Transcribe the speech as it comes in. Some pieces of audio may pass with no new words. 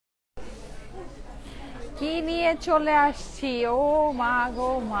কি নিয়ে চলে আসছি, ও মা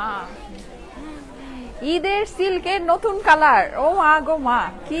গো মা, ঈদের সিল্কের নতুন কালার। ও মা গো মা,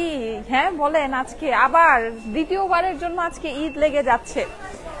 কি হ্যাঁ বলেন, আজকে আবার দ্বিতীয়বারের জন্য আজকে ঈদ লেগে যাচ্ছে।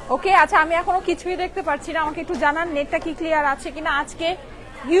 ওকে আচ্ছা, আমি এখনো কিছুই দেখতে পাচ্ছি না, আমাকে একটু জানান নেটটা কি ক্লিয়ার আছে কিনা। আজকে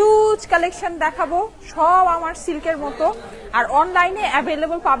হিউজ কালেকশন দেখাবো, সব আমার সিল্কের মতো, আর অনলাইনে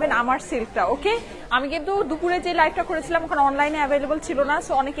অ্যাভেলেবল পাবেন আমার সিল্কটা। ওকে, আমি কিন্তু দুপুরে যে লাইভটা করেছিলাম ওখানে অনলাইনে অ্যাভেলেবল ছিল না,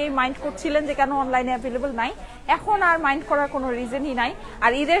 সো অনেকেই মাইন্ড করছিলেন যে কেন অনলাইনে অ্যাভেলেবল নাই। এখন আর মাইন্ড করার কোনো রিজনই নাই।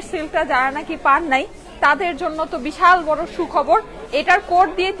 আর ঈদের সিল্কটা যারা নাকি পান নাই তাদের জন্য তো বিশাল বড় সুখবর, এটার কোড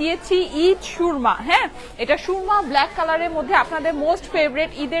দিয়ে দিয়েছি ঈদ সুরমা। হ্যাঁ, এটা সুরমা ব্ল্যাক কালারের মধ্যে আপনাদের মোস্ট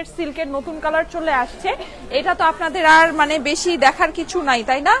ফেভারিট ঈদের সিল্কের নতুন কালার চলে আসছে। এটা তো আপনাদের আর মানে বেশি দেখার কিছু নাই,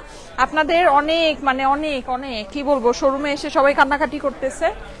 তাই না? আপনাদের অনেক মানে অনেক অনেক কি বলবো, শোরুমে এসে সবাই কান্নাকাটি করতেছে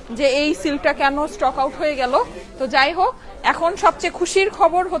যে এই সিল্কটা কেন স্টক আউট হয়ে গেল। তো যাই হোক, এখন সবচেয়ে খুশির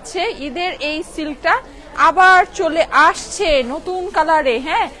খবর হচ্ছে ঈদের এই সিল্কটা আবার চলে আসছে নতুন কালারে।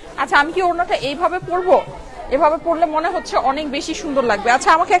 হ্যাঁ আচ্ছা, আমি কি ওড়নাটা এইভাবে পরবো? এভাবে পরলে মনে হচ্ছে অনেক বেশি সুন্দর লাগবে। আচ্ছা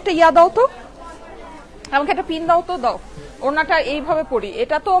আমাকে একটা ইয়া দাও তো, আমাকে একটা পিন দাও তো, দাও। ওড়নাটা এইভাবে পরি,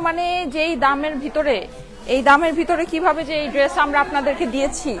 এটা তো মানে যেই দামের ভিতরে, এই দামের ভিতরে কিভাবে যে এই ড্রেস আমরা আপনাদেরকে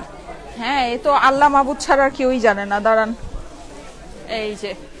দিয়েছি, হ্যাঁ এ তো আল্লাহ মাবুদ ছাড়া আর কেউই জানে না। দাঁড়ান, এই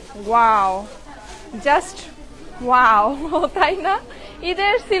যে ওয়াও, জাস্ট ওয়াও, তাই না?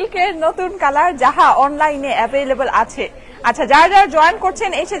 ঈদের সিল্কের নতুন কালার যাহা অনলাইনে অ্যাভেলেবল আছে। আচ্ছা, যারা যারা জয়েন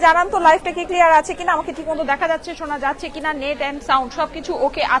করছেন এসে জানান তো লাইভটা কি ক্লিয়ার আছে কিনা, আমাকে ঠিক মতো দেখা যাচ্ছে, শোনা যাচ্ছে কিনা, নেট এন্ড সাউন্ড সবকিছু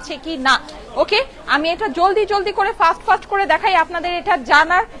ওকে আছে কি না। ওকে, আমি এটা জলদি জলদি করে ফাস্ট ফাস্ট করে দেখাই আপনাদের, এটা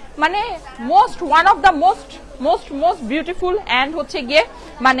জানার মানে most one of the most beautiful and হচ্ছে গিয়ে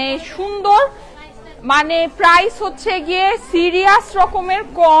মানে সুন্দর, মানে প্রাইস হচ্ছে গিয়ে সিরিয়াস রকমের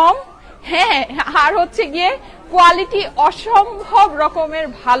কম। হ্যাঁ, আর হচ্ছে গিয়ে কোয়ালিটি অসম্ভব রকমের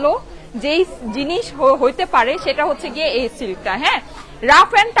ভালো। যেই জিনিস হইতে পারে সেটা হচ্ছে গিয়ে এই সিল্কটা। হ্যাঁ,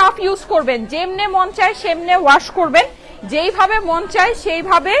 রাফ এন্ড টাফ ইউজ করবেন, যেমনে মন চায় সেমনে ওয়াশ করবেন, যেইভাবে মন চায়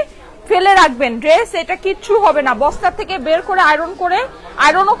সেইভাবে ফেলে রাখবেন ড্রেস, এটা কিচ্ছু হবে না। বস্তা থেকে বের করে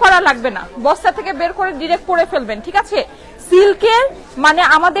আয়রনও করা লাগবে না, বস্তা থেকে বের করে ডিরেক্ট পরে ফেলবেন। ঠিক আছে, সিল্কের মানে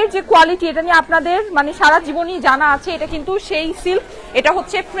আমাদের যে কোয়ালিটি, এটা নিয়ে আপনাদের মানে সারা জীবনই জানা আছে, এটা কিন্তু সেই সিল্ক। এটা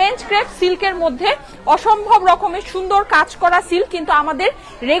হচ্ছে ফ্রেঞ্চ ক্রেপ সিল্কের মধ্যে অসম্ভব রকমের সুন্দর কাজ করা সিল্ক, কিন্তু আমাদের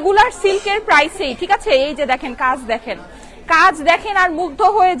রেগুলার সিল্কের প্রাইসেই। ঠিক আছে, এই যে দেখেন কাজ দেখেন আর মুগ্ধ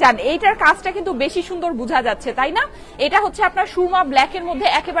হয়ে যান। এইটার কাজটা কিন্তু বেশি সুন্দর বোঝা যাচ্ছে, তাই না? এটা হচ্ছে আপনার সুরমা ব্ল্যাক এর মধ্যে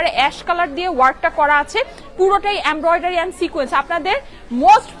একেবারে অ্যাশ কালার দিয়ে ওয়ার্কটা করা আছে, পুরোটাই এমব্রয়ডারি এন্ড সিকোয়েন্স, আপনাদের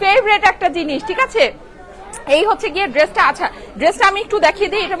মোস্ট ফেভারিট একটা জিনিস। ঠিক আছে, এই হচ্ছে গিয়ে ড্রেসটা। আচ্ছা, ড্রেসটা আমি একটু দেখিয়ে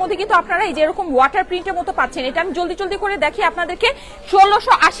দিই। এটার মধ্যে কিন্তু আপনারা এই যেরকম ওয়াটার প্রিন্টের মতো পাচ্ছেন। এটা আমি জলদি জলদি করে দেখি আপনাদেরকে।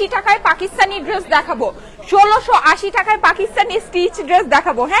 1680 টাকায় পাকিস্তানি ড্রেস দেখাবো, 1680 টাকায় পাকিস্তানি স্টিচ ড্রেস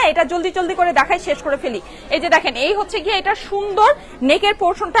দেখাবো। হ্যাঁ, এটা জলদি জলদি করে দেখাই, শেষ করে ফেলি। এই যে দেখেন, এই হচ্ছে গিয়ে এটা সুন্দর নেকের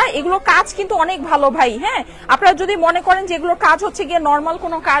পোর্শনটা, এগুলো কাজ কিন্তু অনেক ভালো ভাই। হ্যাঁ, আপনারা যদি মনে করেন যে এগুলোর কাজ হচ্ছে গিয়ে নর্মাল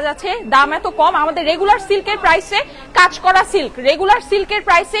কোনো কাজ আছে, দাম এত কম, আমাদের রেগুলার সিল্কের প্রাইসে কাজ করা সিল্ক, রেগুলার সিল্কের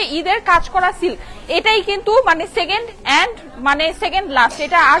প্রাইসে ঈদের কাজ করা সিল্ক, এটাই কিন্তু মানে সেকেন্ড লাস্ট।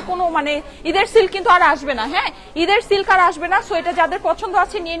 এটা আর কোনো মানে ঈদের সিল্ক কিন্তু আর আসবে না। হ্যাঁ, ঈদের সিল্ক আর আসবে না, সো এটা যাদের পছন্দ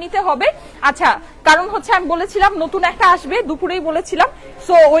আছে নিয়ে নিতে হবে। আচ্ছা, কারণ হচ্ছে আমি বলেছিলাম নতুন একটা আসবে, দুপুরেই বলেছিলাম,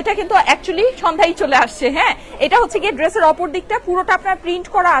 সো ওইটা কিন্তু অ্যাকচুয়ালি সন্ধ্যায় চলে আসছে। হ্যাঁ, এটা হচ্ছে গিয়ে ড্রেসের অপর দিকটা, পুরোটা আপনার প্রিন্ট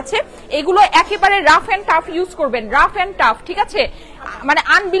করা আছে। এগুলো একেবারে রাফ এন্ড টাফ ইউজ করবেন, রাফ এন্ড টাফ। ঠিক আছে, মানে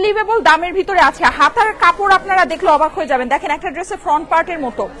আনবিলিভেবল দামের ভিতরে আছে। হাতার কাপড় আপনারা দেখলে অবাক হয়ে যাবেন। দেখেন, একটা ড্রেসের ফ্রন্ট পার্টের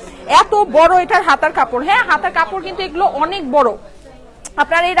মতো এত বড় এটার হাতার কাপড়। হ্যাঁ, হাতার কাপড় কিন্তু এগুলো অনেক বড়,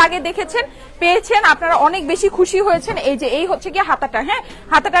 আপনারা এর আগে দেখেছেন, পেয়েছেন, আপনারা অনেক বেশি খুশি হয়েছেন। এই যে এই হচ্ছে গিয়ে হাতাটা। হ্যাঁ,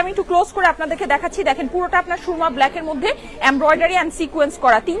 হাতাটা আমি একটু ক্লোজ করে আপনাদেরকে দেখাচ্ছি। দেখেন, পুরোটা আপনার সুরমা ব্ল্যাক এর মধ্যে এমব্রয়ডারি এন্ড সিকোয়েন্স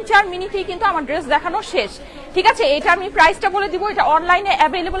করা। 3-4 মিনিটেই কিন্তু আমার ড্রেস দেখানো শেষ। ঠিক আছে, এটা আমি প্রাইসটা বলে দিব, এটা অনলাইনে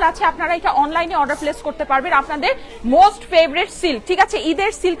অ্যাভেলেবল আছে, আপনারা এটা অনলাইনে অর্ডার প্লেস করতে পারবেন। আপনাদের মোস্ট ফেভারিট সিল্ক। ঠিক আছে,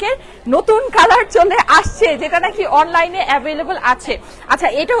 ঈদের সিল্কের নতুন কালার চলে আসছে, যেটা নাকি অনলাইনে অ্যাভেলেবল আছে। আচ্ছা,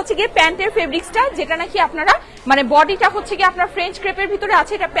 এটা হচ্ছে গিয়ে প্যান্টের ফেব্রিক্সটা, যেটা নাকি আপনারা মানে বডিটা হচ্ছে গিয়ে আপনার ফ্রেঞ্চ ক্রেপের ভিতরে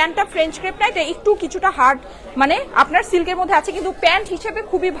আছে। এটা প্যান্টটা ফ্রেঞ্চ ক্রেপ না, এটা একটু কিছুটা হার্ড মানে আপনার সিল্কের মধ্যে আছে, কিন্তু প্যান্ট হিসেবে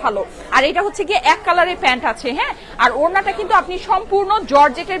খুবই ভালো। আর এটা হচ্ছে গিয়ে এক কালারের প্যান্ট আছে। হ্যাঁ, আর ওড়নাটা কিন্তু আপনি সম্পূর্ণ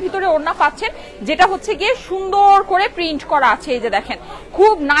জর্জেটের ভিতরে ওড়না পাচ্ছেন, যেটা হচ্ছে গিয়ে সুন্দর করে প্রিন্ট করা আছে। এই যে দেখেন,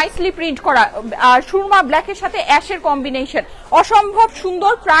 খুব নাইসলি প্রিন্ট করা, আর সুরমা ব্ল্যাকের সাথে অ্যাশের কম্বিনেশন, অসম্ভব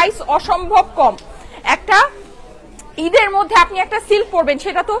সুন্দর, প্রাইস অসম্ভব কম। একটা ঈদের মধ্যে আপনি একটা সিল্ক পরবেন,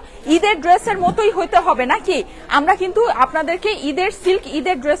 সেটা তো ঈদের ড্রেসের মতোই হইতে হবে নাকি? আমরা কিন্তু আপনাদেরকে ঈদের সিল্ক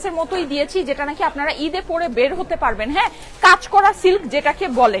ঈদের ড্রেসের মতোই দিয়েছি, যেটা নাকি আপনারা ঈদে পরে বের হতে পারবেন। হ্যাঁ, কাজ করা সিল্ক যেটাকে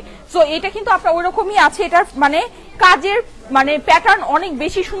বলে, সো এটা কিন্তু আপনার ওইরকমই আছে। এটার মানে কাজের মানে প্যাটার্ন অনেক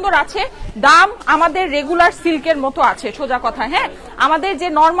বেশি সুন্দর আছে, দাম আমাদের রেগুলার সিল্কের মতো আছে, সোজা কথা। হ্যাঁ, আমাদের যে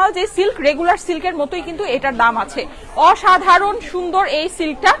নর্মাল যে সিল্ক রেগুলার সিল্কের মতোই কিন্তু এটার দাম আছে। অসাধারণ সুন্দর এই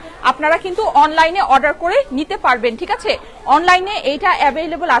সিল্কটা আপনারা কিন্তু অনলাইনে অর্ডার করে নিতে পারবেন, ঠিক আছে? অনলাইনে এইটা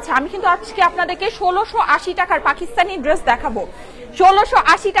অ্যাভেলেবল আছে। আমি কিন্তু আজকে আপনাদেরকে 1680 টাকার পাকিস্তানি ড্রেস দেখাবো,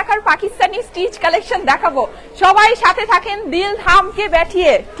 1680 টাকার পাকিস্তানি স্টিচ কালেকশন দেখাবো। সবাই সাথে থাকেন, দিল থামকে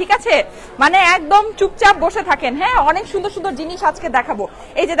बैठिए, ঠিক আছে? মানে একদম চুপচাপ বসে থাকেন। হ্যাঁ, অনেক সুন্দর সুন্দর জিনিস আজকে দেখাবো।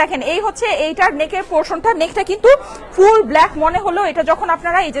 এই যে দেখেন, এই হচ্ছে এইটার নেকের পোর্শনটা, নেকটা কিন্তু ফুল ব্ল্যাক মনে হলো, এটা যখন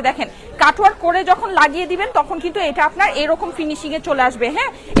আপনারা এই যে দেখেন কাটওয়ার্ক করে যখন লাগিয়ে দিবেন তখন কিন্তু এটা আপনার এরকম ফিনিশিং এ চলে আসবে।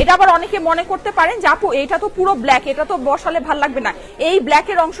 হ্যাঁ, এটা আবার অনেকে মনে করতে পারেন যে আপু এটা তো পুরো ব্ল্যাক, এটা তো বসালে ভাল লাগবে না। এই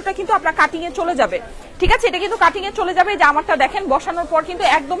ব্ল্যাকের অংশটা কিন্তু আপনার কাটিং এ চলে যাবে, ঠিক আছে? এটা কিন্তু কাটিং এ চলে যাবে। যে আমারটা দেখেন বসানোর পর কিন্তু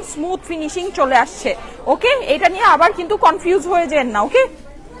একদম স্মুথ ফিনিশিং চলে আসছে। ওকে, এটা নিয়ে আবার কিন্তু কনফিউজ হয়ে যান না। ওকে,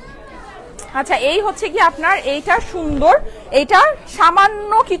 আচ্ছা, এই হচ্ছে কি আপনার এইটা সুন্দর, এটা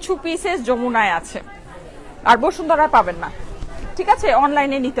সামান্য কিছু পিসেস যমুনায় আছে, আর বসুন্ধরা পাবেন না, ঠিক আছে?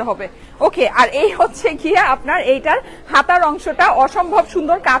 অনলাইনে নিতে হবে। ওকে, আর এই হচ্ছে গিয়ে আপনার এইটার হাতার অংশটা অসম্ভব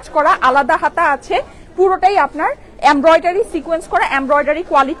সুন্দর কাজ করা, আলাদা হাতা আছে, পুরোটাই আপনার এমব্রয়ডারি সিকোয়েন্স করা, এমব্রয়ডারি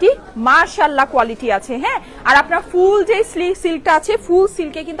কোয়ালিটি মাশাআল্লাহ কোয়ালিটি আছে। হ্যাঁ, আর আপনার ফুল যে সিল্কটা আছে, ফুল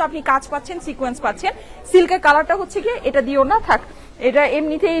সিল্কে কিন্তু আপনি কাজ পাচ্ছেন, সিকোয়েন্স পাচ্ছেন। সিল্কের কালারটা হচ্ছে কি, এটা দিও না, থাক, এটা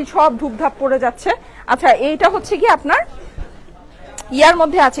এমনিতেই সব ধুপধাপ পড়ে যাচ্ছে। আচ্ছা, এইটা হচ্ছে কি আপনার ইয়ার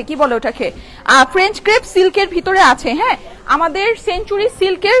মধ্যে আছে, কি বলে ওটাকে, ফ্রেঞ্চ ক্রেপ সিল্কের ভিতরে আছে। হ্যাঁ, আমাদের সেঞ্চুরি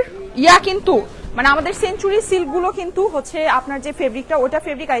সিল্কের ইয়া কিন্তু মানে আমাদের সেঞ্চুরি সিল্ক গুলো কিন্তু হচ্ছে আপনার যে ফেব্রিকটা, ওটা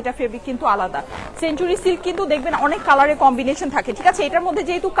ফেব্রিক আর এটা ফেব্রিক কিন্তু আলাদা। সেঞ্চুরি সিল্ক কিন্তু দেখবেন অনেক কালারের কম্বিনেশন থাকে, ঠিক আছে? এটার মধ্যে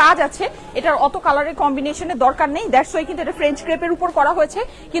যেহেতু কাজ আছে, এটার অত কালারের কম্বিনেশনের দরকার নেই, দ্যাটস ওয়াই কিন্তু এটা ফ্রেঞ্চ ক্রেপের উপর করা হয়েছে।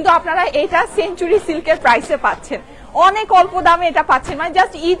 কিন্তু আপনারা এটা সেঞ্চুরি সিল্কের প্রাইসে পাচ্ছেন, অনেক অল্প দামে এটা পাচ্ছেন, মানে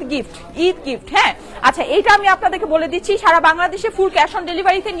just Eid gift, Eid gift. হ্যাঁ, আচ্ছা, এইটা আমি আপনাদেরকে বলে দিচ্ছি, সারা বাংলাদেশে ফুল ক্যাশ অন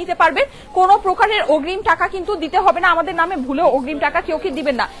ডেলিভারিতে নিতে পারবেন, কোনো প্রকারের অগ্রিম টাকা কিন্তু দিতে হবে না। আমাদের নামে ভুলেও অগ্রিম টাকা কেউ কি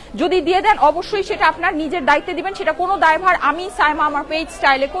দিবেন না, যদি দিয়ে দেন অবশ্যই সেটা আপনার নিজের দায়িত্বে দিবেন, সেটা কোনো দায়ভার আমি সাইমা আমার পেজ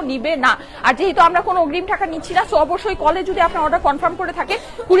স্টাইলেকো নিবে না। আর যেহেতু আমরা কোনো অগ্রিম টাকা নিচ্ছি না, সো অবশ্যই কলে যদি আপনার অর্ডার কনফার্ম করে থাকে,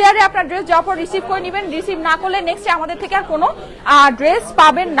 কুরিয়ারে আপনার ড্রেস যাওয়ার পর রিসিভ করে নেবেন, রিসিভ না করলে নেক্সট আমাদের থেকে আর কোনো ড্রেস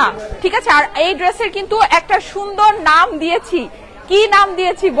পাবেন না, ঠিক আছে? আর এই ড্রেসের কিন্তু একটা সুন্দর নাম দিয়েছি, কি নাম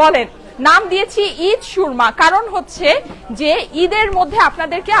দিয়েছি বলেন? নাম দিয়েছি ঈদ সুরমা। কারণ হচ্ছে যে ঈদের মধ্যে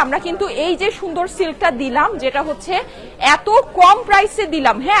আপনাদেরকে আমরা কিন্তু এই যে সুন্দর সিল্কটা দিলাম, যেটা হচ্ছে এত কম প্রাইসে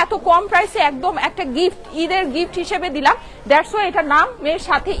দিলাম। হ্যাঁ, এত কম প্রাইসে একদম একটা গিফট, ঈদের গিফট হিসেবে দিলাম, দ্যাটস ওয়াই এটা নাম এর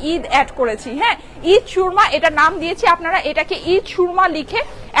সাথে ঈদ অ্যাড করেছি। হ্যাঁ, ঈদ সুরমা এটা নাম দিয়েছি। আপনারা এটাকে ঈদ সুরমা লিখে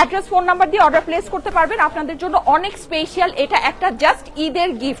অ্যাড্রেস ফোন নাম্বার দিয়ে অর্ডার প্লেস করতে পারবেন, আপনাদের জন্য অনেক স্পেশাল। এটা একটা জাস্ট ঈদের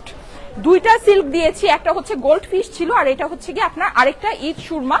গিফট। দুইটা সিল্ক দিয়েছি, একটা হচ্ছে গোল্ড ফিশ ছিল, আর এটা হচ্ছে কি আপনার আরেকটা ঈদ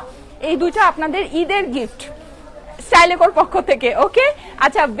সুরমা। এই দুইটা আপনাদের ঈদের গিফট স্টাইলেকোর পক্ষ থেকে। ওকে,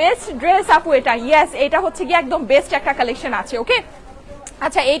 আচ্ছা, বেস্ট ড্রেস আপু এটা, ইয়েস, এটা হচ্ছে কি একদম বেস্ট একটা কালেকশন আছে। ওকে,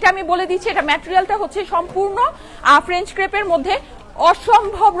 আচ্ছা, এইটা আমি বলে দিচ্ছি, এটা ম্যাটেরিয়ালটা হচ্ছে সম্পূর্ণ ফ্রেঞ্চ ক্রেপের মধ্যে,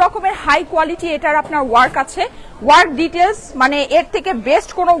 অসম্ভব রকমের হাই কোয়ালিটি এটার আপনার ওয়ার্ক আছে। ওয়ার্ক ডিটেলস মানে এর থেকে বেস্ট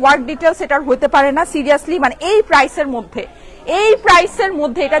কোনো ওয়ার্ক ডিটেলস এটার হতে পারে না, সিরিয়াসলি। মানে এই প্রাইসের মধ্যে, এই প্রাইসের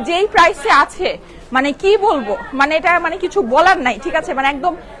মধ্যে, এটা যেই প্রাইসে আছে, মানে কি বলবো, মানে এটা মানে কিছু বলার নাই, ঠিক আছে? মানে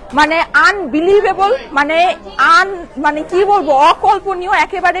একদম মানে আনবিলিভেবল, মানে কি বলবো, অকল্পনীয়,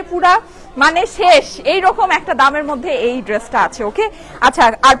 একেবারে পুরা মানে শেষ, এইরকম একটা দামের মধ্যে এই ড্রেসটা আছে। ওকে, আচ্ছা,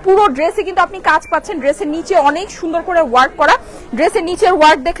 আর পুরো ড্রেসে কিন্তু আপনি কাজ পাচ্ছেন, ড্রেসের নিচে অনেক সুন্দর করে ওয়ার্ক করা। ড্রেসের নিচের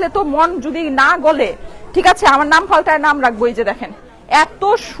ওয়ার্ক দেখলে তো মন যদি না গলে, ঠিক আছে, আমার নাম পাল্টায় নাম রাখবো। এই যে দেখেন, এত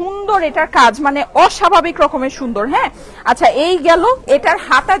সুন্দর এটার কাজ, মানে অস্বাভাবিক রকমের সুন্দর। হ্যাঁ, আচ্ছা, এই গেল এটার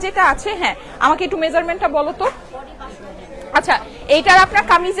হাতা যেটা আছে। হ্যাঁ, আমাকে একটু মেজারমেন্টটা বলো তো। আচ্ছা, এইটার আপনার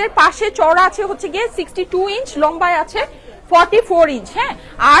কামিজের পাশে চওড়া আছে হচ্ছে গিয়ে 62 ইঞ্চ, লম্বায় আছে 44 ইঞ্চ। হ্যাঁ,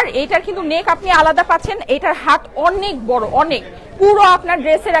 আর এটার কিন্তু নেক আপনি আলাদা পাচ্ছেন। এটার হাত অনেক বড়, অনেক, পুরো আপনার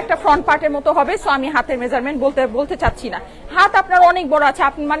ড্রেসের একটা ফ্রন্ট পার্টের মতো হবে। সো আমি হাতের মেজারমেন্ট বলতে চাচ্ছি না, হাত আপনার অনেক বড় আছে।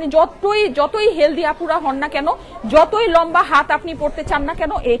 আপনি মানে যতই হেলদি আপুরা হন না কেন, যতই লম্বা হাত আপনি পরতে চান না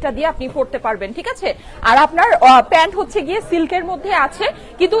কেন, এটা দিয়ে আপনি পরতে পারবেন, ঠিক আছে? আর আপনার প্যান্ট হচ্ছে গিয়ে সিল্কের মধ্যে আছে,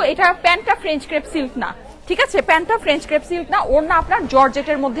 কিন্তু এটা প্যান্টটা ফ্রেঞ্চ ক্রেপ সিল্ক না, ঠিক আছে? প্যান্টটা ফ্রেঞ্চ ক্রেপ সিল্ক না, ওড়না আপনার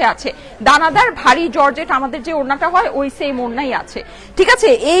জর্জেটের মধ্যে আছে, দানাদার ভারী জর্জেট, আমাদের যে ওড়নাটা হয় ওই সেম ওড়নাই আছে, ঠিক আছে?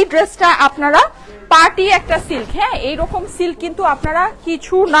 এই ড্রেসটা আপনারা পার্টি একটা সিল্ক। হ্যাঁ, এইরকম সিল্ক কিন্তু আপনারা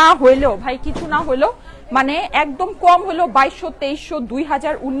কিছু না হইলেও, ভাই কিছু না হইলেও, মানে একদম কম হলো 2200, 2300,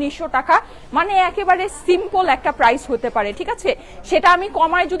 2000, 1900 টাকা, মানে একেবারে সিম্পল একটা প্রাইস হতে পারে, ঠিক আছে? সেটা আমি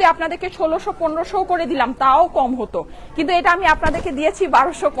কমায় যদি আপনাদেরকে 1600, 1500 করে দিলাম তাও কম হতো, কিন্তু এটা আমি আপনাদেরকে দিয়েছি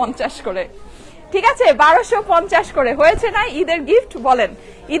 1250 করে, ঠিক আছে 1250 করে হয়েছে না ঈদের গিফট বলেন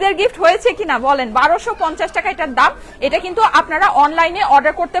ঈদের গিফট হয়েছে কিনা বলেন 1250 টাকা এটার দাম এটা কিন্তু আপনারা অনলাইনে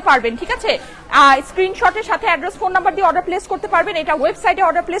অর্ডার করতে পারবেন ঠিক আছে স্ক্রিনশটের সাথে অ্যাড্রেস ফোন নাম্বার দিয়ে অর্ডার প্লেস করতে পারবেন এটা ওয়েবসাইটে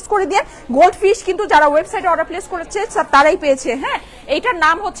অর্ডার প্লেস করে দিয়ে গোল্ড ফিশ কিন্তু যারা ওয়েবসাইটে অর্ডার প্লেস করেছে তারাই পেয়েছে হ্যাঁ এটার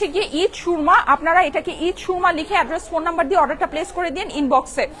নাম হচ্ছে গিয়ে ঈদ সুরমা আপনারা এটাকে ঈদ সুরমা লিখে অ্যাড্রেস ফোন নাম্বার দিয়ে অর্ডারটা প্লেস করে দিন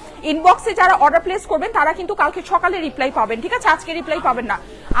ইনবক্সে যারা অর্ডার প্লেস করবেন তারা কিন্তু কালকে সকালে রিপ্লাই পাবেন ঠিক আছে আজকে রিপ্লাই পাবেন না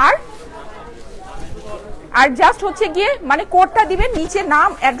আর জাস্ট হচ্ছে গিয়ে মানে কোডটা দিবেন নিচে নাম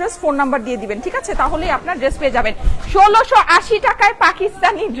অ্যাড্রেস ফোন নাম্বার দিয়ে দিবেন ঠিক আছে তাহলেই আপনার ড্রেস পেয়ে যাবেন 1680 টাকায়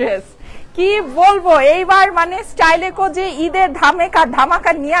পাকিস্তানি ড্রেস কি বলবো এইবার মানে স্টাইলেকো যে ঈদের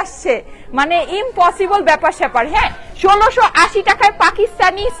ধামাকা নিয়ে আসছে মানে ইম্পসিবল ব্যাপার স্যাপার হ্যাঁ 1680 টাকায়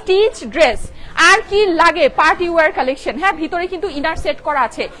পাকিস্তানি স্টিচ ড্রেস আর কি লাগে পার্টি ওয়্যার কালেকশন হ্যাঁ ভিতরে কিন্তু ইনার সেট করা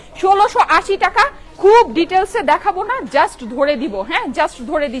আছে 1680 টাকা খুব ডিটেলসে দেখাবো না জাস্ট ধরে দিব হ্যাঁ জাস্ট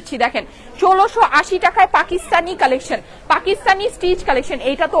ধরে দিচ্ছি দেখেন 1680 টাকায় Pakistani collection Pakistani stitch collection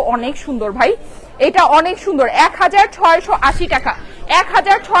এটা তো অনেক সুন্দর ভাই এটা অনেক সুন্দর 1680 টাকা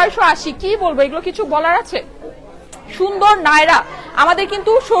 1680 কি বলবো এগুলো কিছু বলার আছে সুন্দর নায়রা আমাদের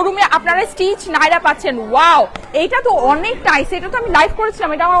কিন্তু শোরুমে আপনারা স্টিচ নায়রা পাচ্ছেন ওয়াও এইটা তো অনেক নাইস এটা তো আমি লাইভ করেছিলাম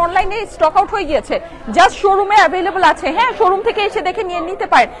এটা আমার অনলাইনে স্টক আউট হয়ে গিয়েছে জাস্ট শোরুমে অ্যাভেলেবল আছে হ্যাঁ শোরুম থেকে এসে দেখে নিয়ে নিতে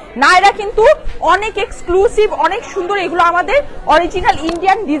পারেন নায়রা কিন্তু অনেক এক্সক্লুসিভ অনেক সুন্দর এগুলো আমাদের অরিজিনাল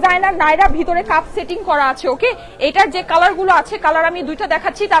ইন্ডিয়ান ডিজাইনার নায়রা ভিতরে কাপ সেটিং করা আছে ওকে এটার যে কালার গুলো আছে কালার আমি দুইটা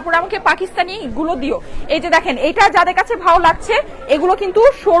দেখাচ্ছি তারপর আমাকে পাকিস্তানি গুলো দিও এই যে দেখেন এটা যাদের কাছে ভালো লাগছে এগুলো কিন্তু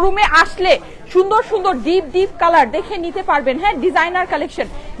শোরুমে আসলে সুন্দর সুন্দর ডিপ কালার দেখে নিতে পারবেন হ্যাঁ ডিজাইনার কালেকশন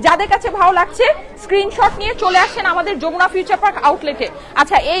যাদের কাছে ভালো লাগছে স্ক্রিনশট নিয়ে চলে আসেন আমাদের যমুনা ফিউচার পার্ক আউটলেটে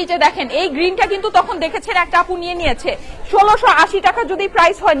আচ্ছা এই যে দেখেন এই গ্রিনটা কিন্তু তখন দেখেছেন একটা আপু নিয়ে নিয়েছে 1680 টাকা যদি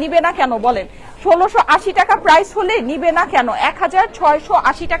প্রাইস হয় নিবে না কেন বলেন 1680 টাকা প্রাইস হলে নিবে না কেন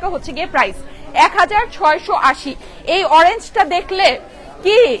 1680 টাকা হচ্ছে গিয়ে প্রাইস 1680 এই অরেঞ্জটা দেখলে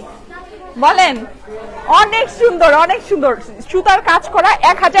কি বলেন অনেক সুন্দর সুতার কাজ করা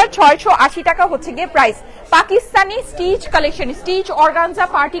 1680 টাকা হচ্ছে গিয়ে price Pakistani stitch collection stitch organza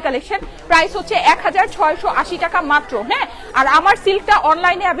party collection price হচ্ছে 1680 টাকা মাত্র হ্যাঁ আর আমার সিল্কটা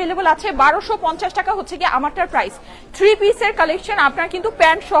অনলাইনে অ্যাভেলেবল আছে 1250 টাকা হচ্ছে গিয়ে আমারটার প্রাইস 3 পিসের কালেকশন আপনার কিন্তু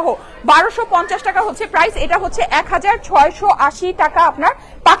প্যান্ট সহ 1250 টাকা হচ্ছে প্রাইস এটা হচ্ছে 1680 টাকা আপনার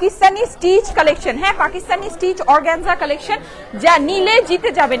পাকিস্তানি স্টিচ কালেকশন হ্যাঁ পাকিস্তানি স্টিচ অর্গানজা কালেকশন যা নিলে জিতে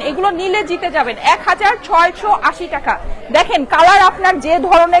যাবেন এগুলো নিলে জিতে যাবেন 1680 টাকা দেখেন কালার আপনার যে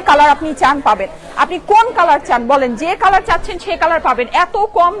ধরনের কালার আপনি চান পাবেন আপনি কোন কালার চান বলেন যে কালার চাচ্ছেন সে কালার পাবেন এত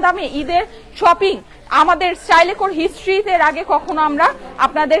কম দামে ঈদের শপিং আমাদের স্টাইলেকোর হিস্ট্রিতে আগে কখনো আমরা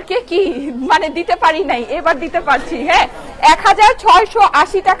আপনাদেরকে কি মানে দিতে পারি নাই এবার দিতে পারছি হ্যাঁ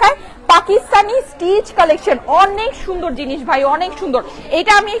 1680 টাকায় পাকিস্তানি স্টিচ কালেকশন অনেক সুন্দর জিনিস ভাই অনেক সুন্দর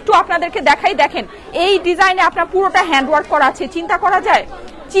এটা আমি একটু আপনাদেরকে দেখাই দেখেন এই ডিজাইনে আপনার পুরোটা হ্যান্ডওয়ার্ক করা আছে চিন্তা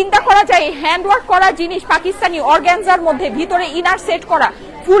করা যায় হ্যান্ডওয়ার্ক করা জিনিস পাকিস্তানি অর্গানজার মধ্যে ভিতরে ইনার সেট করা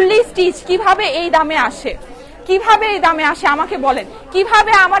ফুললি স্টিচ কিভাবে এই দামে আসে আমাকে বলেন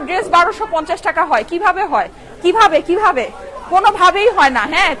কিভাবে আমার ড্রেস 1250 টাকা হয় কিভাবে কোনোভাবেই হয় না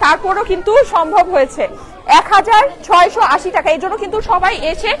হ্যাঁ তারপরও কিন্তু সম্ভব হয়েছে 1680 টাকা এই জন্য কিন্তু সবাই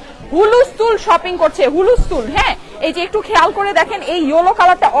এসে হুলুস্থুল শপিং করছে হুলুস্থুল হ্যাঁ এই যে একটু খেয়াল করে দেখেন এই ইয়েলো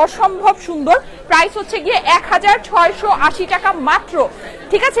কালারটা অসম্ভব সুন্দর প্রাইস হচ্ছে গিয়ে 1680 টাকা মাত্র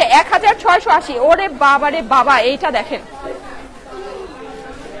ঠিক আছে 1680 ওরে বাবা এইটা দেখেন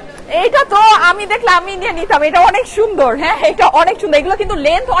এইটা তো আমি দেখলে আমি নিয়ে নিতাম এটা অনেক সুন্দর হ্যাঁ এটা অনেক সুন্দর এগুলো কিন্তু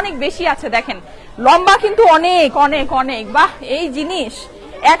লেন্থ অনেক বেশি আছে দেখেন লম্বা কিন্তু অনেক বাহ এই জিনিস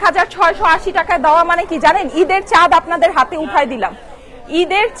 1680 টাকায় দেওয়া মানে কি জানেন ঈদের চাঁদ আপনাদের হাতে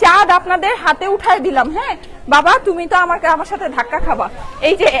উঠাই দিলাম হ্যাঁ বাবা তুমি তো আমার সাথে ধাক্কা খাবা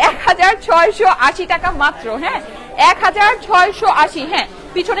এই যে 1680 টাকা মাত্র হ্যাঁ 1680 হ্যাঁ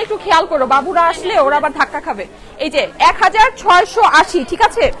পিছনে একটু খেয়াল করো বাবুরা আসলে ওরা আবার ধাক্কা খাবে এই যে 1680 ঠিক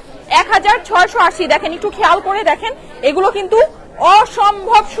আছে 1680 দেখেন একটু খেয়াল করে দেখেন এগুলো কিন্তু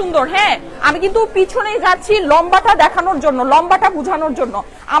অসম্ভব সুন্দর হ্যাঁ আমি কিন্তু পিছনে যাচ্ছি লম্বাটা দেখানোর জন্য লম্বাটা বোঝানোর জন্য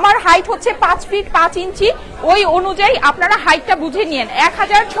আমার হাইট হচ্ছে 5 ফিট 5 ইঞ্চি ওই অনুযায়ী আপনারা হাইটটা বুঝে নিন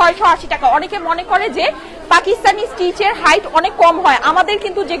 1680 টাকা অনেকে মনে করে যে পাকিস্তানি স্টিচের হাইট অনেক কম হয় আমাদের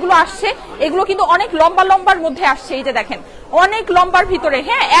কিন্তু যেগুলো আসছে এগুলো কিন্তু অনেক লম্বার মধ্যে আসছে এই যে দেখেন অনেক লম্বার ভিতরে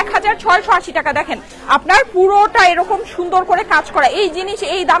হ্যাঁ 1680 টাকা দেখেন আপনার পুরোটা এরকম সুন্দর করে কাজ করা এই জিনিস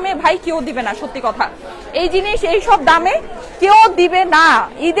এই দামে ভাই কেউ দিবে না সত্যি কথা এই জিনিস এই সব দামে কেউ দিবে না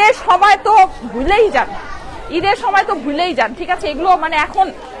ঈদের সময় তো ভুলেই যান ঠিক আছে এগুলো মানে এখন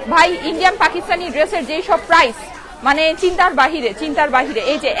ভাই ইন্ডিয়ান পাকিস্তানি ড্রেসের যেই সব প্রাইস মানে চিন্তার বাহিরে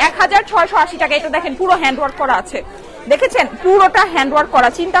এই যে 1680 টাকা এটা দেখেন পুরো হ্যান্ডওয়ার্ক করা আছে দেখেছেন পুরোটা হ্যান্ডওয়ার্ক করা।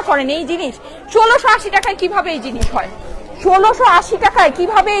 চিন্তা করেন এই জিনিস 1680 টাকায় কিভাবে এই জিনিস হয়, 1680 টাকায়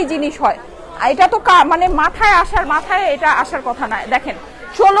কিভাবে এই জিনিস হয়। এটা তো মানে মাথায় এটা আসার কথা না। দেখেন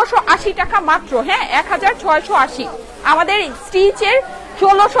 1680 টাকা মাত্র, হ্যাঁ 1680। আমাদের স্টিচের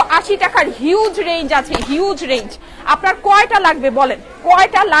 1680 টাকার হিউজ রেঞ্জ আছে, হিউজ রেঞ্জ। আপনার কয়টা লাগবে বলেন,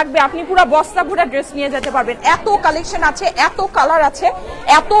 কয়টা লাগবে? আপনি পুরো বস্তা ভরা ড্রেস নিয়ে যেতে পারবেন। এত কালেকশন আছে, এত কালার আছে,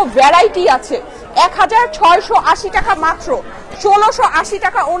 এত ভ্যারাইটি আছে। 1680 টাকা মাত্র, 1680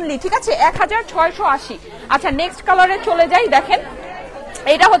 টাকা অনলি, ঠিক আছে 1680। আচ্ছা নেক্সট কালারে চলে যাই। দেখেন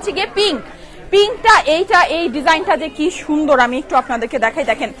এটা হচ্ছে গিয়ে পিঙ্কটা, এই ডিজাইনটা যে কি সুন্দর, আমি একটু আপনাদেরকে দেখাই।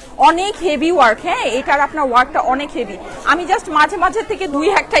 দেখেন অনেক হেভি ওয়ার্ক, হ্যাঁ এটার আপনার ওয়ার্কটা অনেক হেভি। আমি জাস্ট মাঝে মাঝে থেকে দুই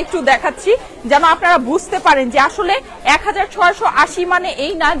একটা একটু দেখাচ্ছি যেন আপনারা বুঝতে পারেন যে আসলে 1680 মানে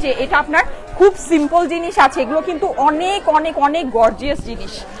এই না যে এটা আপনার খুব সিম্পল জিনিস আছে। এগুলো কিন্তু অনেক অনেক অনেক গর্জিয়াস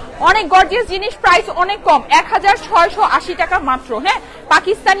জিনিস, অনেক গর্জিয়াস জিনিস, প্রাইস অনেক কম, 1680 টাকা মাত্র। হ্যাঁ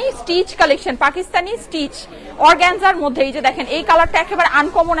Pakistani stitch collection, Pakistani stitch organza মধ্যে। এই যে দেখেন এই কালারটা একেবারে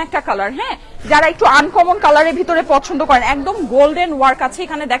আনকমন একটা কালার, হ্যাঁ যারা একটু আনকমন কালারের ভিতরে পছন্দ করেন, একদম গোল্ডেন ওয়ার্ক আছে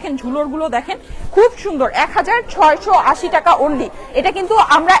এখানে। দেখেন ঝুলোর গুলো দেখেন খুব সুন্দর, 1680 টাকা অনলি। এটা কিন্তু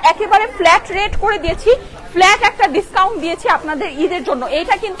আমরা একেবারে ফ্ল্যাট রেট করে দিয়েছি, ফ্ল্যাট একটা ডিসকাউন্ট দিয়েছি আপনাদের ঈদের জন্য।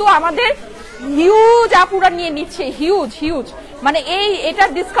 এটা কিন্তু আমাদের হিউজ আপুরা নিয়ে নিচ্ছে, হিউজ মানে এটা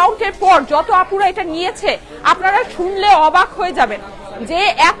ডিসকাউন্টের পর যত আপুরা এটা নিয়েছে আপনারা শুনলে অবাক হয়ে যাবেন যে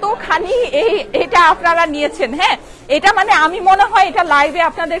এতখানি এটা আপনারা নিয়েছেন। হ্যাঁ এটা মানে আমি মনে হয় এটা লাইভে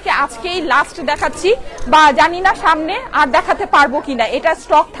আপনাদেরকে আজকেই লাস্ট দেখাচ্ছি, বা জানি না সামনে আর দেখাতে পারবো কিনা। এটা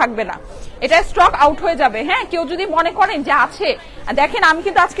স্টক থাকবে না, এটা স্টক আউট হয়ে যাবে। হ্যাঁ কেউ যদি মনে করেন যে আছে, দেখেন আমি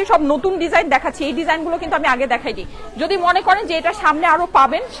কিন্তু আজকে সব নতুন ডিজাইন দেখাচ্ছি, এই ডিজাইনগুলো কিন্তু আমি আগে দেখাইনি। যদি মনে করেন যে এটা সামনে আরো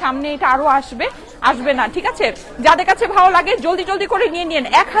পাবেন, সামনে এটা আরো আসবে না, ঠিক আছে। যাদের কাছে ভালো লাগে জলদি করে নিয়ে নিন।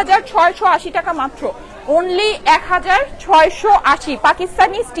 1680 টাকা মাত্র, অনলি 1680।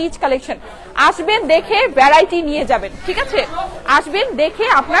 পাকিস্তানি স্টিচ কালেকশন, আসবেন দেখে ভ্যারাইটি নিয়ে যাবেন, ঠিক আছে। আসবেন দেখে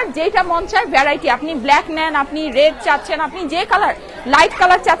আপনার যেটা মন চায় ভ্যারাইটি, আপনি ব্ল্যাক নেন, আপনি রেড চাচ্ছেন, আপনি যে কালার, লাইট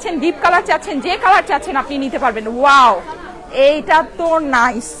কালার চাচ্ছেন, ডিপ কালার চাচ্ছেন, যে কালার চাচ্ছেন আপনি নিতে পারবেন। ওয়াও এইটা তো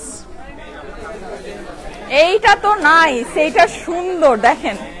নাইস, এইটা সুন্দর,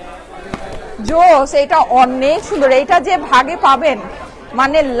 দেখেন জোস, এটা অনেক সুন্দর। এটা যে ভাগে পাবেন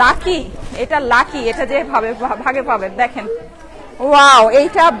মানে লাকি, এটা লাকি, এটা যে ভাগে পাবেন। দেখেন ওয়াও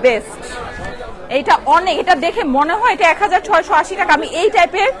এইটা বেস্ট, এইটা অনেক, এটা দেখে মনে হয় এটা 1680 টাকা। আমি এই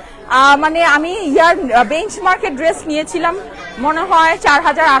টাইপের মানে আমি বেঞ্চমার্কের ড্রেস নিয়েছিলাম মনে হয়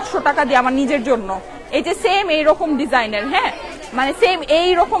 4800 টাকা দিয়ে আমার নিজের জন্য। এই যে সেম এইরকম ডিজাইনের, হ্যাঁ মানে সেম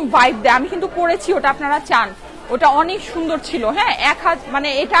এইরকম ভাইব দেয়, আমি কিন্তু পরেছি ওটা, আপনারা চান, ওটা অনেক সুন্দর ছিল। হ্যাঁ মানে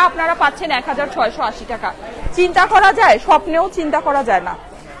এটা আপনারা পাচ্ছেন 1680 টাকা। চিন্তা করা যায়? স্বপ্নেও চিন্তা করা যায় না,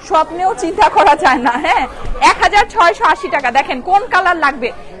 স্বপ্নেও চিন্তা করা যায় না। হ্যাঁ 1680 টাকা। দেখেন কোন কালার লাগবে,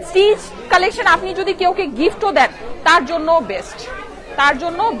 স্টিচ কালেকশন আপনি যদি কেউকে গিফটও দেন তার জন্য বেস্ট, তার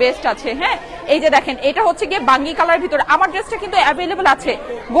জন্য বেস্ট আছে। হ্যাঁ এই যে দেখেন এটা হচ্ছে গিয়ে বাঙ্গি কালার ভিতরে। আমার ড্রেসটা কিন্তু অ্যাভেলেবল আছে,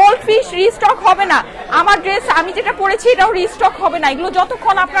 গোল্ড ফিশ রিস্টক হবে না। আমার ড্রেস আমি যেটা পরেছি এটাও রিস্টক হবে না। এগুলো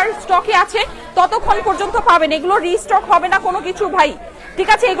যতক্ষণ আপনার স্টকে আছে ততক্ষণ পর্যন্ত পাবেন, এগুলো রিস্টক হবে না কোনো কিছু ভাই, ঠিক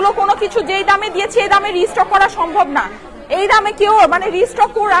আছে। এগুলো কোনো কিছু যেই দামে দিয়েছি এই দামে রিস্টক করা সম্ভব না। এই দামে কেউ মানে রিস্টক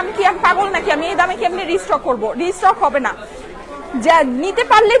করে, আমি কি পাগল নাকি? আমি এই দামে কেমনি রিস্টক করবো? রিস্টক হবে না। যা নিতে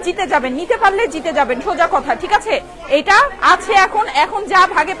পারলে জিতে যাবেন, নিতে পারলে জিতে যাবেন, সোজা কথা, ঠিক আছে। এটা আছে এখন যা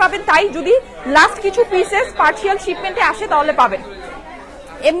ভাগে পাবেন তাই। যদি লাস্ট কিছু পিসেস পার্সিয়াল শিপমেন্টে আসে তাহলে পাবেন,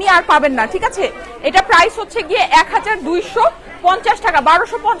 এমনি আর পাবেন না, ঠিক আছে। এটা প্রাইস হচ্ছে গিয়ে 1250 টাকা,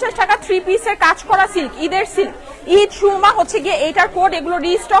 1250 টাকা 3 পিসের কাজ করা সিল্ক, ঈদের সিল্ক, ঈদ সুরমা হচ্ছে গিয়ে এইটার কোড। এগুলো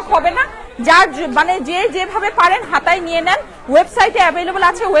রিস্টক হবে না, যার মানে যে যেভাবে পারেন হাতায় নিয়ে নেন। ওয়েবসাইটে অ্যাভেলেবল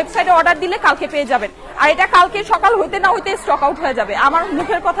আছে, ওয়েবসাইটে অর্ডার দিলে কালকে পেয়ে যাবেন। আর এটা কালকে সকাল হইতে না হইতে স্টক আউট হয়ে যাবে, আমার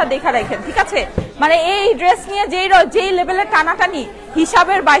মুখের কথা দেখা রাখেন, ঠিক আছে। মানে এই ড্রেস নিয়ে যেই লেভেলের টানাটানি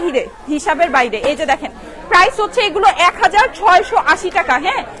হিসাবের বাইরে। এই যে দেখেন প্রাইস হচ্ছে এগুলো 1680 টাকা।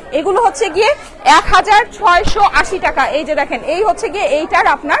 হ্যাঁ এগুলো হচ্ছে গিয়ে 1680 টাকা। এই যে দেখেন এই হচ্ছে গিয়ে এইটার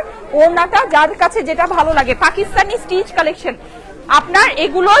আপনার ওড়নাটা, যার কাছে যেটা ভালো লাগে। পাকিস্তানি স্টিচ কালেকশন, আপনার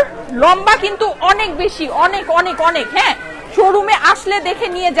এগুলোর লম্বা কিন্তু অনেক বেশি, অনেক অনেক অনেক। হ্যাঁ শোরুমে আসলে দেখে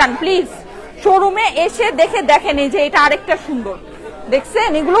নিয়ে যান প্লিজ, শোরুমে এসে দেখেন। এই যে এটা আরেকটা সুন্দর, দেখছেন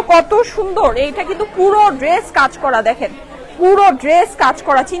এগুলো কত সুন্দর। এইটা কিন্তু পুরো ড্রেস কাজ করা, দেখেন পুরো ড্রেস কাজ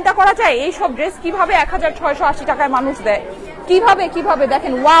করা। চিন্তা করা যায় এই সব ড্রেস কিভাবে 1680 টাকায় মানুষ দেয়, কিভাবে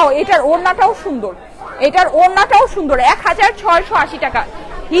দেখেন। ওয়াও এটার ওড়নাটাও সুন্দর, এটার ওড়নাটাও সুন্দর। 1680 টাকা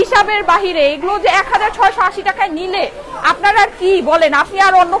হিসাবের বাহিরে। এগুলো যে 1680 টাকায় নিলে আপনার আর কি বলেন, আপনি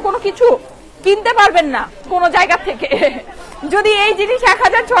আর অন্য কোনো কিছু কিনতে পারবেন না কোনো জায়গা থেকে। যদি এই জিনিস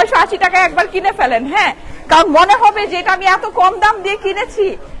 1680 টাকায় একবার কিনে ফেলেন, হ্যাঁ কারণ মনে হবে যে এটা আমি এত কম দাম দিয়ে কিনেছি,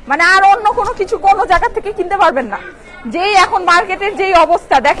 মানে আর অন্য কোনো কিছু কোনো জায়গা থেকে কিনতে পারবেন না। যেই এখন মার্কেটের যেই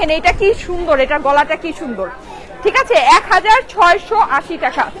অবস্থা দেখেন, এটা কি সুন্দর, এটা গলাটা কি সুন্দর। ঠিক আছে, 1680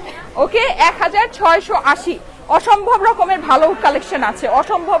 টাকা। ওকে, 1680। অসম্ভব রকমের ভালো কালেকশন আছে,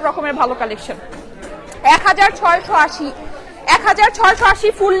 অসম্ভব রকমের ভালো collection. 1680, 1680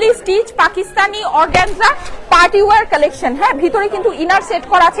 fully stitch Pakistani organza party wear collection. হ্যাঁ, ভিতরে কিন্তু ইনার সেট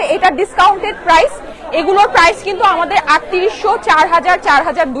করা আছে। এটা ডিসকাউন্টেড প্রাইস, এগুলোর প্রাইস কিন্তু আমাদের 3800, 4000,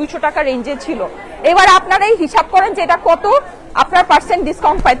 4200 টাকা রেঞ্জে ছিল। এবার আপনারাই হিসাব করেন যে এটা কত আপনার পার্সেন্ট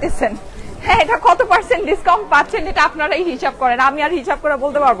ডিসকাউন্ট পাইতেছেন। হ্যাঁ, এটা কত পার্সেন্ট ডিসকাউন্ট পাচ্ছেন এটা আপনারাই হিসাব করেন, আমি আর হিসাব করে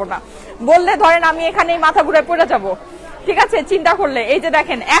বলতে পারবো না। বললে ধরেন আমি এখানেই মাথা ঘুরে পড়ে যাব। ঠিক আছে, চিন্তা করলে। এই যে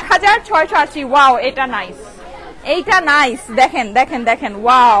দেখেন 1680। ওয়াও, এটা নাইস, এইটা নাইস। দেখেন দেখেন দেখেন,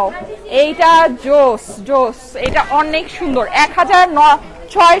 ওয়াও, এইটা জোস জোস, এটা অনেক সুন্দর।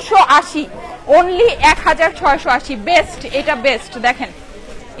 1680 অনলি, 1680 বেস্ট, এটা বেস্ট। দেখেন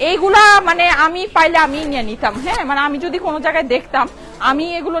এইগুলা মানে আমি পাইলে আমি নিয়ে নিতাম। হ্যাঁ, মানে আমি যদি কোনো জায়গায় দেখতাম আমি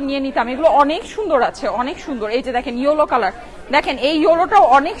এগুলো নিয়ে নিতাম। এগুলো অনেক সুন্দর আছে, অনেক সুন্দর। এই যে দেখেন ইয়েলো কালার, দেখেন এই ইয়েলোটাও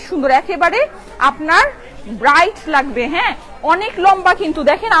অনেক সুন্দর, একেবারে আপনার ব্রাইট লাগবে। হ্যাঁ, অনেক লম্বা কিন্তু,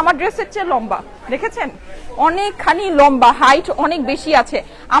 দেখেন আমার ড্রেসের চেয়ে লম্বা, দেখেছেন অনেকখানি লম্বা, হাইট অনেক বেশি আছে।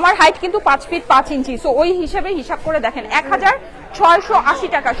 আমার হাইট কিন্তু 5 ফিট 5 ইঞ্চি, সো ওই হিসাবে হিসাব করে দেখেন 1680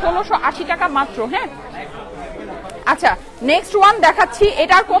 টাকা, 1680 টাকা মাত্র। হ্যাঁ, আচ্ছা নেক্সট ওয়ান দেখাচ্ছি।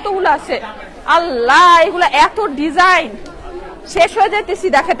 এটার কতগুলো আছে আল্লাহ, এগুলা এত ডিজাইন, শেষ হয়ে যাইতেছি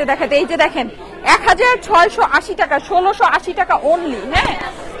দেখাতে দেখাতে। এই যে দেখেন 1680 টাকা, 1680 টাকা অনলি। হ্যাঁ,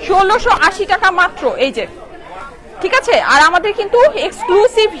 1680 টাকা মাত্র। এই যে, ঠিক আছে। আর আমাদের কিন্তু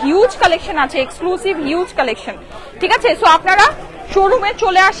এক্সক্লুসিভ হিউজ কালেকশন আছে, এক্সক্লুসিভ হিউজ কালেকশন। ঠিক আছে, সো আপনারা শোরুমে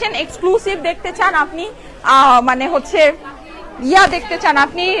চলে আসেন। এক্সক্লুসিভ দেখতে চান আপনি, মানে হচ্ছে ইয়া দেখতে চান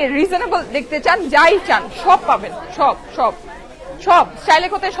আপনি, রিজনেবল দেখতে চান, যাই চান সব পাবেন, সব সব সব স্টাইলে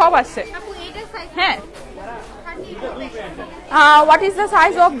কোথায় সব আছে। হ্যাঁ, what is the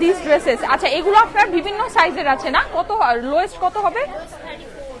size of this dresses? আচ্ছা, এগুলো আপনার বিভিন্ন সাইজের আছে না? কত লোয়েস্ট কত হবে?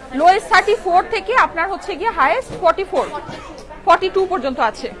 লোয়েস্ট 34 থেকে আপনার হচ্ছে গিয়ে হাইয়েস্ট 44, 42 পর্যন্ত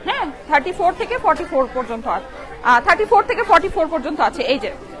আছে। হ্যাঁ, 34 থেকে 44 পর্যন্ত আছে, 34 থেকে 44 পর্যন্ত আছে। এই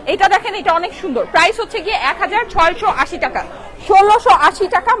যে এটা দেখেন, এটা অনেক সুন্দর। প্রাইস হচ্ছে গিয়ে 1680 টাকা, 1680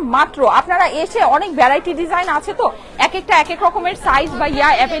 টাকা মাত্র। আপনারা এসে, অনেক ভ্যারাইটি ডিজাইন আছে তো, এক একটা এক এক রকমের সাইজ বা ইয়া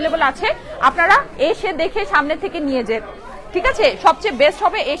অ্যাভেলেবল আছে, আপনারা এসে দেখে সামনে থেকে নিয়ে যান। ঠিক আছে, সবচেয়ে বেস্ট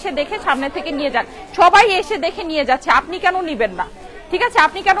হবে এসে দেখে সামনে থেকে নিয়ে যান। সবাই এসে দেখে নিয়ে যাচ্ছে, আপনি কেন নিবেন না? ঠিক আছে,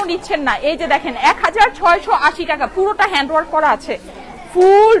 আপনি কেন নিচ্ছেন না? এই যে দেখেন 1680 টাকা, পুরোটা হ্যান্ডওয়ার্ক করা আছে,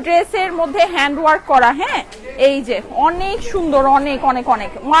 ফুল ড্রেসের মধ্যে হ্যান্ডওয়ার্ক করা। হ্যাঁ, এই যে অনেক সুন্দর, অনেক অনেক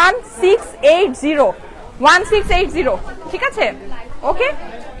অনেক। 1680। ঠিক আছে, ওকে।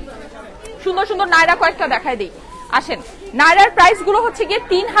 সুন্দর সুন্দর নায়রা কয়েকটা দেখাই দিই, আসেন। নায়রার প্রাইস গুলো হচ্ছে গিয়ে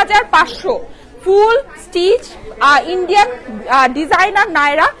 3500, ফুল stitch Indian designer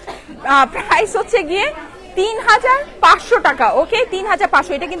Naira. Price হচ্ছে গিয়ে 3500 টাকা। ওকে,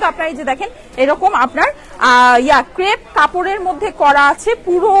 3500। এটা কিন্তু আপনার এই যে দেখেন এরকম আপনার ক্রেপ কাপড়ের মধ্যে করা আছে,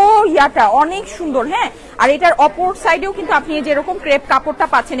 পুরো ইয়াটা অনেক সুন্দর। হ্যাঁ, আর এটার অপর সাইডেও কিন্তু আপনি যেরকম ক্রেপ কাপড়টা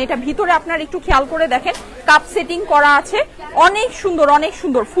পাচ্ছেন, এটা ভিতরে আপনার একটু খেয়াল করে দেখেন কাপ সেটিং করা আছে, অনেক সুন্দর, অনেক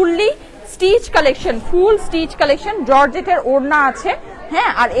সুন্দর। ফুললি স্টিচ কালেকশন, ফুল স্টিচ কালেকশন, জর্জেটের ওড়না আছে।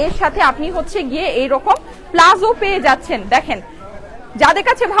 হ্যাঁ, আর এর সাথে আপনি হচ্ছে গিয়ে এইরকম প্লাজো পেয়ে যাচ্ছেন। দেখেন, যাদের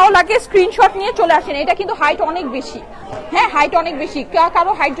কাছে ভালো লাগে স্ক্রিনশট নিয়ে চলে আসেন। এটা কিন্তু হাইট অনেক বেশি। হ্যাঁ, হাইট অনেক বেশি,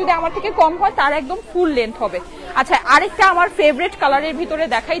 কারো হাইট যদি আমার থেকে কম হয় তার একদম ফুল লেন্থ হবে। আচ্ছা, আরেকটা আমার ফেভারিট কালারের ভিতরে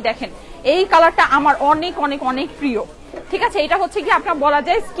দেখাই। দেখেন এই কালারটা আমার অনেক অনেক অনেক প্রিয়। ঠিক আছে, এটা হচ্ছে কি আপনার বলা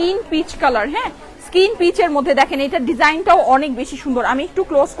যায় স্কিন পিচ কালার। হ্যাঁ, স্কিন পিচের মধ্যে দেখেন এটা ডিজাইনটাও অনেক বেশি সুন্দর। আমি একটু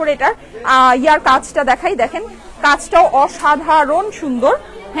ক্লোজ করে এটার ইয়ার কাজটা দেখাই। দেখেন কাজটাও অসাধারণ সুন্দর।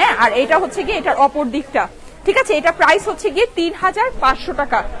 হ্যাঁ, আর এটা হচ্ছে কি এটার অপর দিকটা। ঠিক আছে, এটা প্রাইস হচ্ছে গিয়ে 3500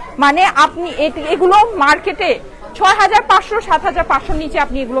 টাকা। মানে আপনি এগুলো মার্কেটে 6500, 7500 নিচে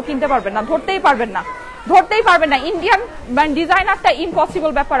আপনি এগুলো কিনতে পারবেন না, ধরতেই পারবেন না, ধরতেই পারবেন না। ইন্ডিয়ান ডিজাইনারটা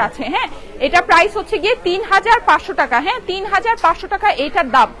ইম্পসিবল ব্যাপার আছে। হ্যাঁ, এটা প্রাইস হচ্ছে গিয়ে 3500 টাকা। হ্যাঁ, 3500 টাকা এটার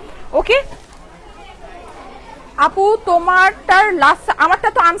দাম। ওকে আপু, তোমারটার লাস্ট, আমারটা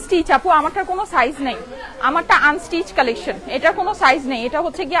তো আনস্টিচ আপু, আমারটার কোনো সাইজ নেই, আমারটা আনস্টিচ কালেকশন, এটার কোনো সাইজ নেই। এটা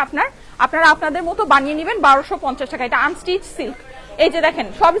হচ্ছে গিয়ে আপনারা আপনাদের মতো বানিয়ে নেবেন 1250 টাকা। এটা আনস্টিচ সিল্ক। এই যে দেখেন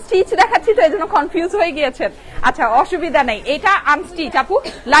সব স্টিচ দেখাচ্ছি তো এই জন্য কনফিউজ হয়ে গিয়েছেন। আচ্ছা, অসুবিধা নেই, এটা আনস্টিচ। আপু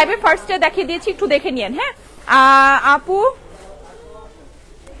লাইভে ফার্স্টে দেখিয়ে দিয়েছি, একটু দেখে নিয়েন। হ্যাঁ আপু,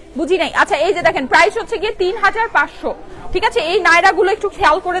 বুঝি নাই। আচ্ছা, এই যে দেখেন প্রাইস হচ্ছে গিয়ে 3500। ঠিক আছে, এই নায়রা গুলো একটু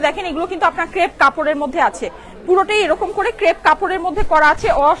খেয়াল করে দেখেন, এগুলো কিন্তু আপনার ক্রেপ কাপড়ের মধ্যে আছে, পুরোটাই এরকম করে ক্রেপ কাপড়ের মধ্যে করা আছে,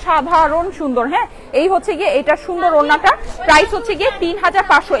 অসাধারণ সুন্দর। হ্যাঁ, এই হচ্ছে গিয়ে এটা সুন্দর ওড়নাটা, প্রাইস হচ্ছে গিয়ে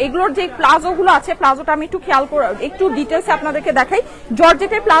 3500। এগুলোর যে প্লাজো গুলো আছে, প্লাজোটা আমি একটু খেয়াল করে একটু ডিটেলস আপনাদেরকে দেখাই।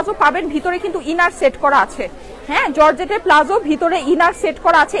 জর্জেটের প্লাজো পাবেন, ভিতরে কিন্তু ইনার সেট করা আছে। হ্যাঁ, জর্জেটের প্লাজো, ভিতরে ইনার সেট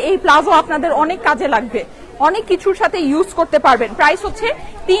করা আছে। এই প্লাজো আপনাদের অনেক কাজে লাগবে, অনেক কিছুর সাথে ইউজ করতে পারবেন। প্রাইস হচ্ছে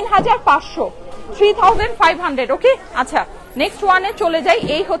 3500, 3500। ওকে, আচ্ছা নেক্সট ওয়ানে চলে যাই।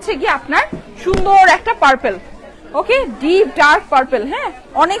 এই হচ্ছে গিয়ে আপনার সুন্দর একটা পার্পল, ওকে, ডিপ ডার্ক পার্পল। হ্যাঁ,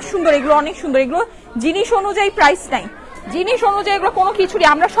 অনেক সুন্দর এগুলো, অনেক সুন্দর এগুলো। জিনিস অনুযায়ী প্রাইস নাই, জিনিস অনুযায়ী এগুলো কোনো কিছুরই,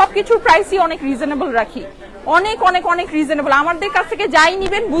 আমরা সবকিছুর প্রাইসই অনেক রিজনেবল রাখি, অনেক অনেক অনেক রিজনেবল। আমাদের কাছ থেকে যাই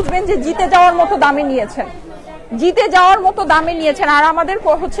নিবেন বুঝবেন যে জিতে যাওয়ার মতো দামে নিয়েছেন, জিতে যাওয়ার মতো দামে নিয়েছেন। আর আমাদের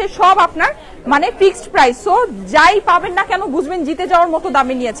হচ্ছে সব আপনার মানে ফিক্সড প্রাইস, সো যাই পাবেন না কেন বুঝবেন জিতে যাওয়ার মতো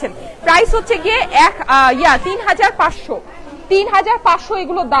দামে নিয়েছেন। প্রাইস হচ্ছে গিয়ে 3500, 3500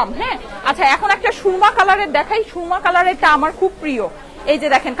 এগুলো দাম। হ্যাঁ, আচ্ছা এখন একটা সুরমা কালারের দেখাই। সুরমা কালারেরটা আমার খুব প্রিয়, এই যে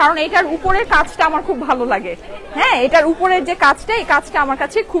দেখেন, কারণ এটার উপরের কাজটা আমার খুব ভালো লাগে। হ্যাঁ, এটার উপরের যে কাজটা, এই কাজটা আমার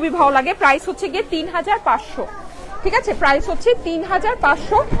কাছে খুবই ভালো লাগে। প্রাইস হচ্ছে গিয়ে 3500, ঠিক আছে, প্রাইস হচ্ছে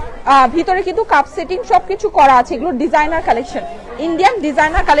 3500। ভিতরে কিন্তু কাপ সেটিং সবকিছু করা আছে, এগুলো designer collection, Indian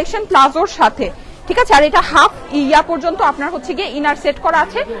designer collection প্লাজোর সাথে, ঠিক আছে। আর এটা হাফ ইয়া পর্যন্ত আপনার হচ্ছে গিয়ে ইনার সেট করা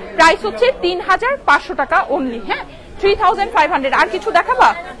আছে। প্রাইস হচ্ছে 3500 টাকা অনলি। হ্যাঁ, 3500। আর কিছু দেখাবা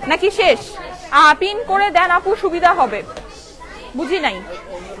নাকি শেষ? পিন করে দেন আপু, সুবিধা হবে, বুঝি নাই।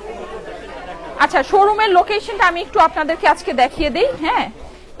 আচ্ছা, শোরুমের লোকেশনটা আমি একটু আপনাদেরকে আজকে দেখিয়ে দেই। হ্যাঁ,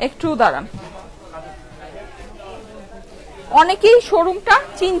 একটু দাঁড়ান, অনেকেই শোরুমটা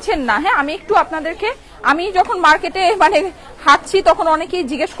চিনছেন না। হ্যাঁ, আমি একটু আপনাদেরকে, আমি যখন মার্কেটে মানে হাঁটছি তখন অনেকেই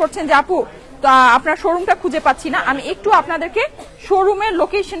জিজ্ঞেস করছেন যে আপু আপনার শোরুমটা খুঁজে পাচ্ছি না। আমি একটু আপনাদেরকে শোরুমের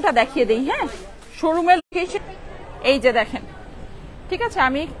লোকেশনটা দেখিয়ে দেই। হ্যাঁ, শোরুমের লোকেশন এই যে দেখেন, ঠিক আছে,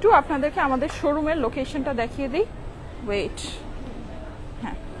 আমি একটু আপনাদেরকে আমাদের শোরুমের লোকেশনটা দেখিয়ে দিই। ওয়েট,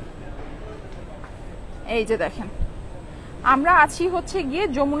 হ্যাঁ, এই যে দেখেন, আমরা আছি হচ্ছে গিয়ে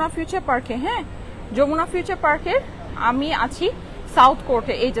যমুনা ফিউচার পার্কে। হ্যাঁ, যমুনা ফিউচার পার্কের আমি আছি সাউথ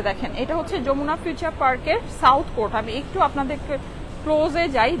কোর্টে। এই যে দেখেন, এটা হচ্ছে যমুনা ফিউচার পার্কের সাউথ কোর্ট। আমি একটু আপনাদেরকে ক্লোজে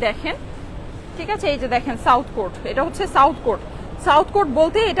যাই, দেখেন, ঠিক আছে, এই যে দেখেন সাউথ কোর্ট, এটা হচ্ছে সাউথ কোর্ট। সাউথ কোর্ট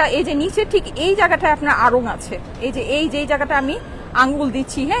বলতে এটা এই যে নিচে ঠিক এই জায়গাটায় আপনার আড়ং আছে, এই যে এই জায়গাটা আমি আঙ্গুল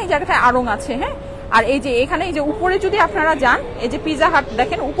দিচ্ছি, হ্যাঁ, এই জায়গাটায় আড়ং আছে। হ্যাঁ, আর এই যে এখানে এই যে উপরে যদি আপনারা যান, এই যে পিজা হাট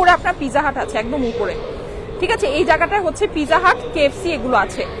দেখেন, উপরে আপনার পিজা হাট আছে একদম উপরে, ঠিক আছে। এই জায়গাটায় হচ্ছে পিজা হাট, কেএফসি এগুলো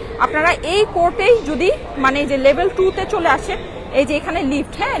আছে। আপনারা এই কোর্টেই যদি মানে যে লেভেল 2 তে চলে আসেন, এই যে এখানে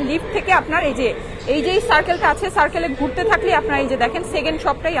লিফট, হ্যাঁ, লিফট থেকে আপনার এই যে সার্কেলটা আছে, সার্কেলে ঘুরতে থাকলে আপনারা এই যে দেখেন সেকেন্ড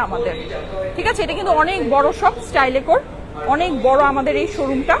শপটাই আমাদের, ঠিক আছে। এটা কিন্তু অনেক বড় শপ, স্টাইলেকোর অনেক বড় আমাদের এই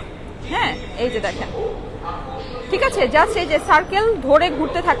শোরুমটা। হ্যাঁ, এই যে দেখেন, ঠিক আছে, জাস্ট এই যে সার্কেল ধরে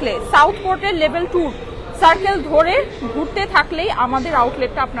ঘুরতে থাকলে, সাউথ কোর্টের লেভেল 2 সার্কেল ধরে ঘুরতে থাকলেই আমাদের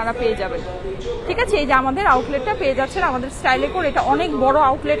আউটলেটটা আপনারা পেয়ে যাবেন, ঠিক আছে। এই যে আমাদের আউটলেটটা পেয়ে যাচ্ছেন, আমাদের স্টাইলেকোর এটা অনেক বড়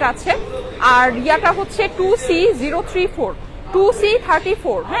আউটলেট আছে। আর ইয়াটা হচ্ছে 2C034,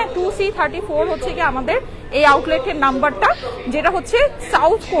 2C34, হ্যাঁ, 2C34 হচ্ছে কি আমাদের এই আউটলেটের নাম্বারটা, যেটা হচ্ছে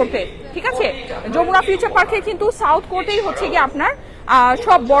সাউথ কোর্টে, ঠিক আছে। যমুনা ফিউচার পার্কে কিন্তু সাউথ কোর্টেই হচ্ছে কি আপনার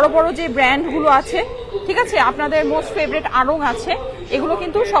সব বড় বড় যে ব্র্যান্ডগুলো আছে, ঠিক আছে, আপনাদের মোস্ট ফেভারিট আড়ং আছে, এগুলো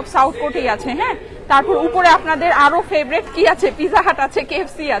কিন্তু সব সাউথ কোর্টেই আছে। হ্যাঁ, তারপর উপরে আপনাদের আরো ফেভারিট কি আছে, পিজা হাট আছে,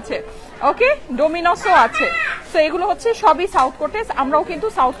 কেএফসি আছে, ওকে, ডোমিনোসও আছে। তো এগুলো হচ্ছে সবই সাউথ কোর্টে, আমরাও কিন্তু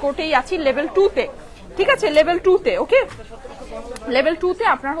সাউথ কোর্টেই আছি লেভেল 2 তে, ঠিক আছে, লেভেল 2 তে। ওকে, লেভেল 2 তে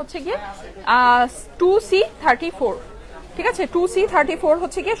আপনার হচ্ছে গিয়ে 2C34, ঠিক আছে, 2C34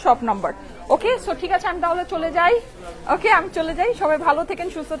 হচ্ছে গিয়ে শপ নাম্বার। ওকে, সো ঠিক আছে, আমি তাহলে চলে যাই। ওকে, আমি চলে যাই। সবাই ভালো থেকেন,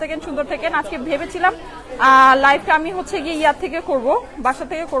 সুস্থ থেকেন, সুন্দর থেকেন। আজকে ভেবেছিলাম লাইভটা আমি হচ্ছে গিয়ে ইয়ার থেকে করব, বাসা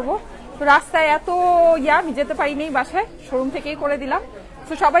থেকে করব, তো রাস্তায় এত আমি যেতে পারিনি বাসায়, শোরুম থেকেই করে দিলাম।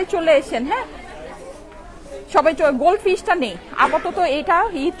 তো সবাই চলে এসেন। হ্যাঁ, সবাই গোল্ড ফিশটা নেই আপাতত, এটা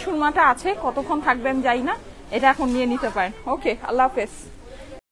ঈদ সুরমাটা আছে, কতক্ষণ থাকবে আমি জানি না, এটা এখন নিয়ে নিতে পারেন। ওকে, আল্লাহ হাফেজ।